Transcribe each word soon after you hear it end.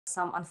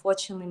some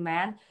unfortunately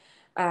men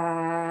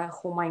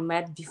whom I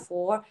met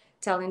before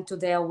telling to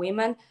their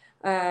women,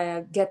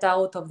 get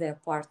out of the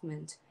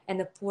apartment. And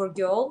the poor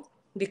girl,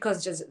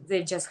 because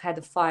they just had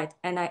a fight,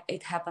 and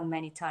it happened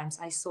many times.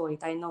 I saw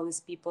it. I know these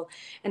people,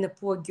 and the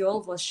poor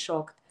girl was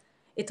shocked.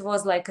 It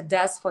was like a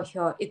death for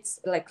her. It's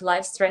like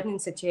life-threatening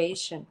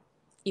situation.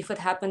 If it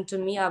happened to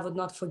me, I would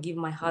not forgive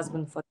my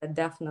husband for that,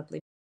 definitely.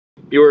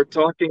 You were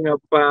talking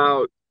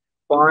about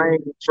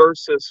buying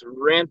versus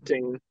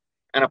renting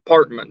an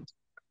apartment.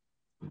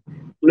 Oh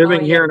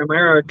Living yeah. here in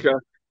America,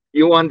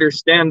 you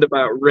understand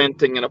about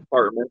renting an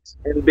apartment,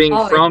 and being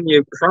Oh, from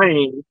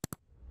Ukraine,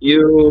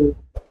 you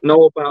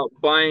know about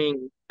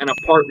buying an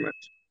apartment.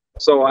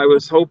 So I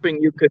was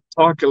hoping you could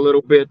talk a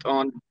little bit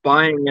on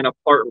buying an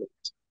apartment.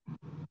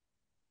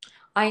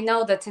 I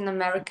know that in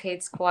America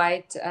it's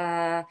quite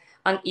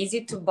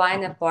uneasy to buy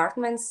an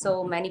apartment,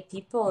 so many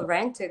people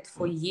rent it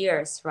for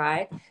years,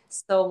 right?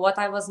 So what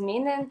I was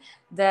meaning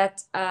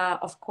that,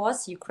 of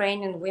course,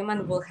 Ukrainian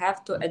women will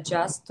have to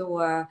adjust to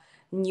a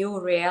new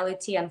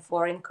reality and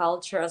foreign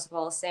culture as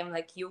well. Same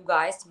like you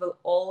guys will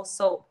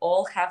also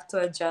all have to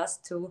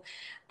adjust to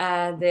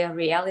the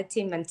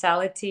reality,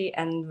 mentality,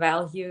 and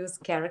values,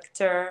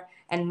 character,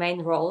 and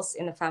main roles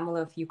in the family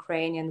of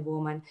Ukrainian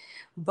women.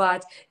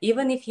 But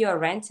even if you are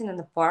renting an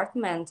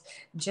apartment,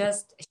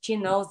 just she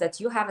knows that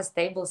you have a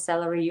stable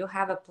salary, you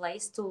have a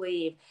place to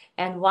live,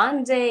 and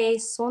one day,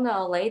 sooner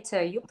or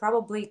later, you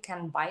probably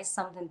can buy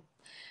something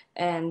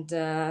and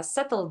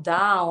settle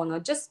down, or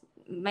just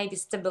maybe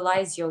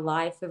stabilize your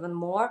life even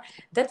more.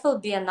 That will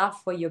be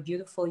enough for your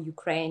beautiful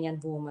Ukrainian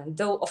woman.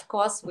 Though, of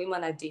course,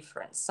 women are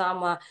different.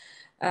 Some are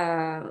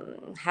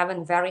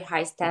having very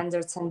high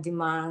standards and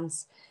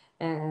demands,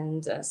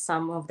 and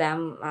some of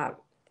them are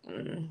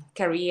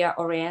career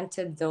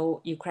oriented,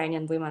 though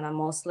Ukrainian women are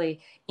mostly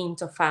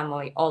into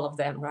family, all of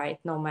them, right?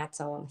 No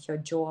matter on her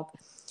job.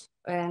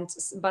 And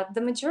but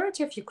the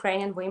majority of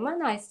Ukrainian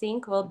women, I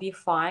think, will be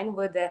fine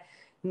with the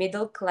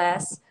middle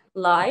class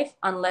life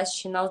unless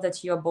she knows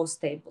that you're both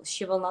stable.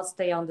 She will not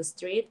stay on the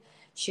street.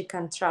 She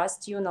can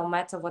trust you no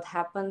matter what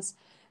happens.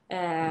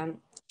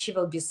 She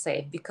will be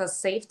safe, because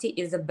safety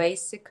is a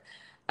basic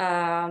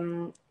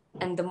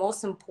and the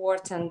most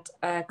important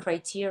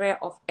criteria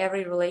of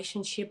every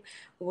relationship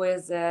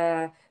with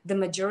the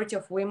majority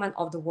of women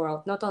of the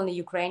world, not only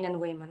Ukrainian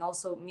women,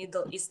 also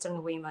Middle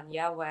Eastern women,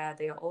 yeah, where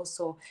they are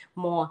also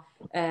more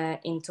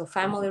into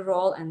family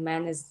role, and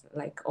man is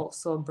like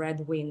also a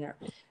breadwinner.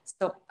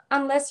 So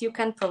unless you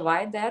can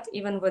provide that,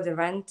 even with a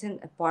renting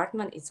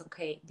apartment, it's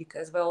okay,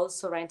 because we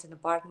also rent an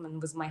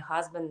apartment with my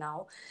husband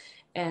now,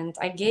 and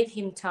I gave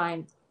him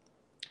time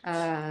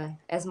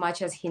as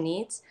much as he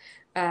needs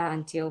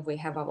until we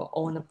have our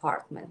own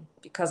apartment,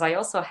 because I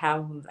also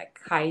have like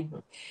high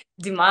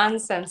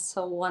demands and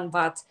so on.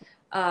 But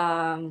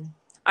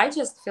I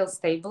just feel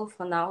stable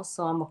for now,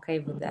 so I'm okay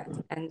with that.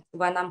 And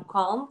when I'm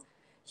calm,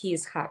 he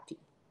is happy.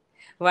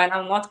 When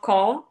I'm not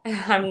calm,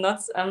 I'm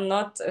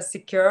not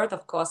secured,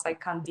 of course I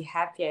can't be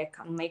happy, I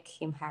can't make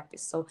him happy.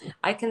 So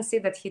I can see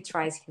that he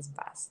tries his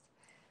best.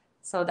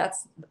 So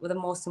that's the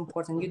most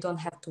important. You don't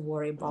have to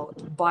worry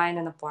about buying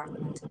an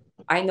apartment.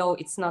 I know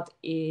it's not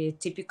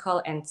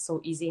typical and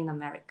so easy in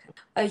America.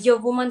 Your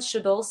woman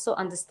should also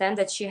understand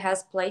that she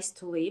has place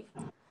to live,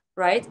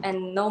 right?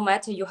 And no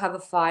matter you have a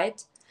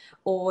fight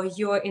or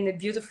you're in a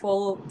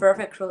beautiful,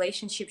 perfect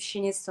relationship, she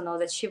needs to know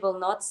that she will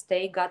not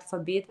stay, God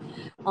forbid,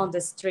 on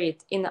the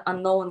street in an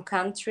unknown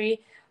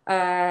country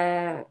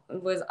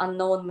with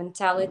unknown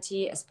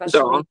mentality,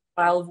 especially Don't.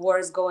 while war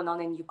is going on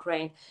in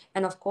Ukraine.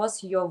 And of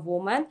course, your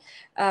woman,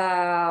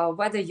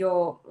 whether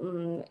your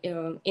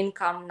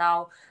income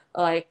now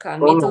like Oh,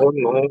 middle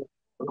no,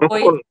 no.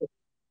 or it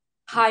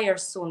higher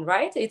soon,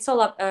 right? It's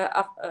all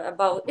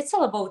about it's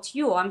all about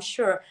you. I'm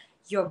sure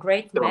you're a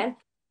great Don't. man.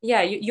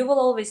 Yeah, you will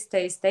always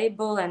stay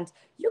stable, and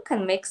you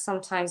can make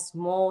sometimes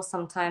more,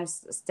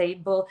 sometimes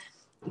stable,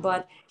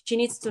 but she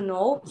needs to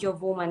know, your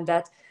woman,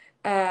 that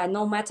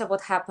no matter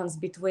what happens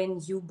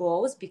between you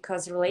both,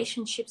 because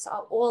relationships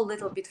are all a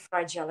little bit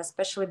fragile,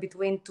 especially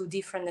between two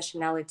different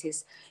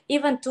nationalities.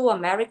 Even two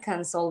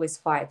Americans always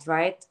fight,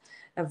 right?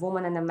 A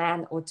woman and a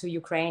man, or two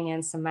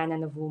Ukrainians, a man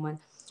and a woman.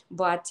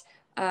 But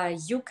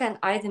you can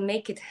either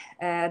make it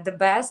the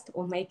best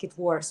or make it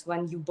worse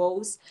when you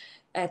both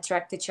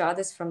attract each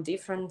other from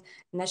different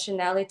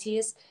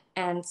nationalities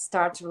and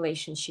start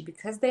relationship,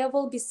 because there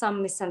will be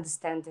some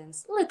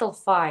misunderstandings, little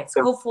fights,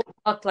 Don't. hopefully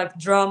not like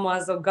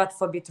dramas or God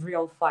forbid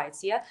real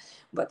fights, yeah.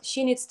 But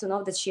she needs to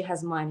know that she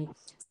has money,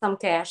 some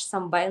cash,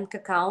 some bank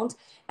account,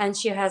 and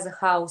she has a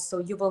house. So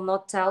you will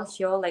not tell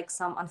her like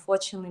some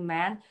unfortunately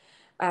man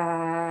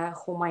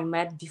whom I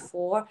met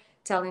before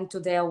telling to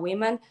their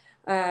women,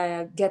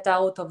 get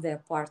out of the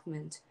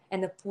apartment.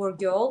 And the poor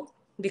girl,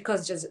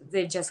 because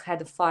they just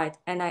had a fight,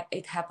 and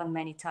it happened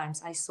many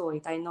times. I saw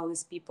it. I know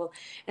these people,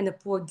 and the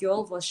poor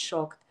girl was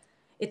shocked.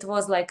 It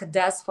was like a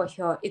death for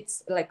her.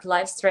 It's like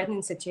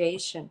life-threatening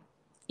situation.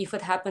 if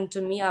it happened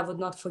to me, I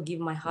would not forgive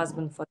my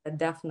husband for that,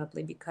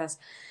 definitely, because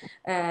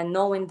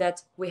knowing that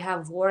we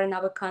have war in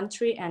our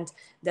country and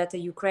that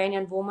a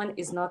Ukrainian woman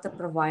is not a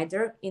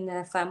provider in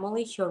a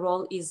family, her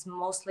role is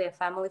mostly a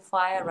family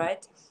fire,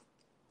 right?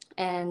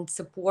 And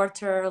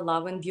supporter,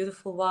 loving,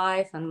 beautiful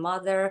wife and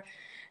mother,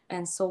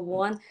 and so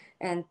on.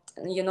 And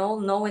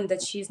knowing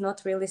that she's not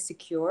really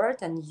secured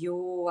and you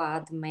are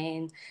the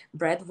main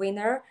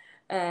breadwinner,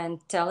 and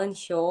telling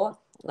her,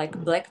 like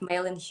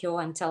blackmailing her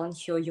and telling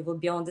her you will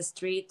be on the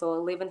street or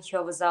leaving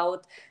her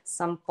without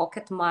some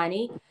pocket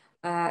money,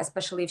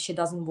 especially if she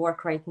doesn't work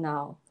right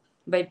now.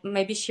 But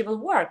maybe she will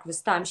work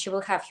with time, she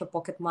will have her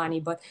pocket money,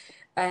 but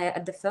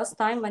at the first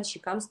time when she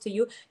comes to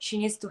you, she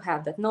needs to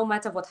have that. No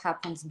matter what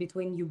happens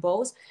between you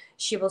both,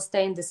 she will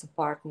stay in this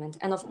apartment.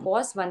 And of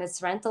course, when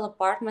it's rental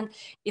apartment,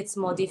 it's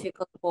more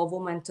difficult for a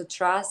woman to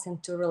trust and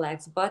to relax.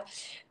 But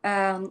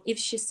if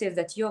she sees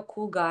that you're a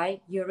cool guy,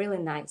 you're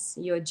really nice,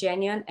 you're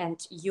genuine, and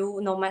you,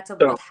 no matter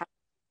So what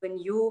happens, when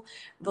you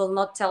will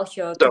not tell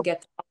her to so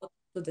get out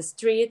to the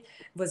street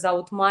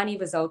without money,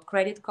 without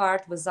credit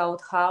card,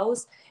 without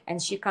house,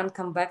 and she can't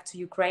come back to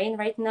Ukraine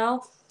right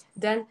now,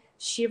 then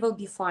she will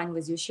be fine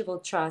with you. She will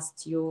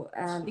trust you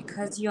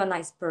because you're a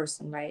nice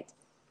person, right?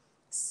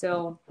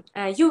 So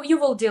you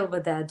will deal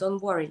with that.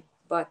 Don't worry.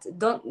 But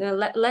don't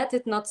let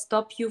it not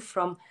stop you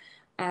from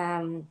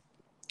um,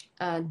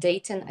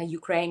 dating a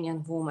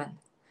Ukrainian woman.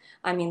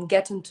 I mean,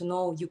 getting to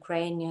know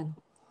Ukrainian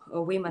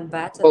women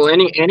better well,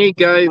 to any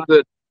guy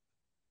that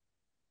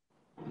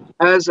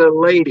has a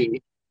lady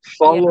yeah,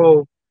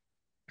 follow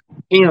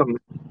him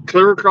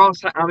clear across,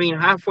 I mean,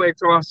 halfway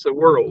across the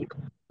world to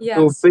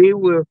yes, be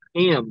with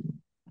him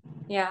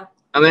yeah,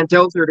 and then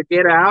tells her to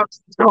get out.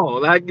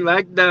 No,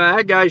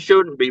 that guy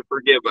shouldn't be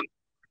forgiven.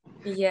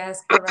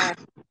 yes,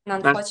 correct.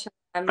 And That's unfortunately,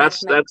 I met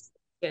that's many that's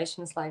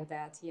situations like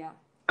that. Yeah.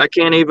 I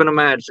can't even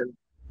imagine.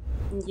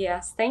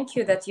 Yes, thank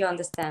you that you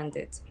understand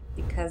it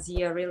because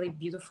you're a really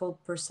beautiful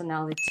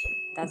personality.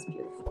 That's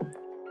beautiful.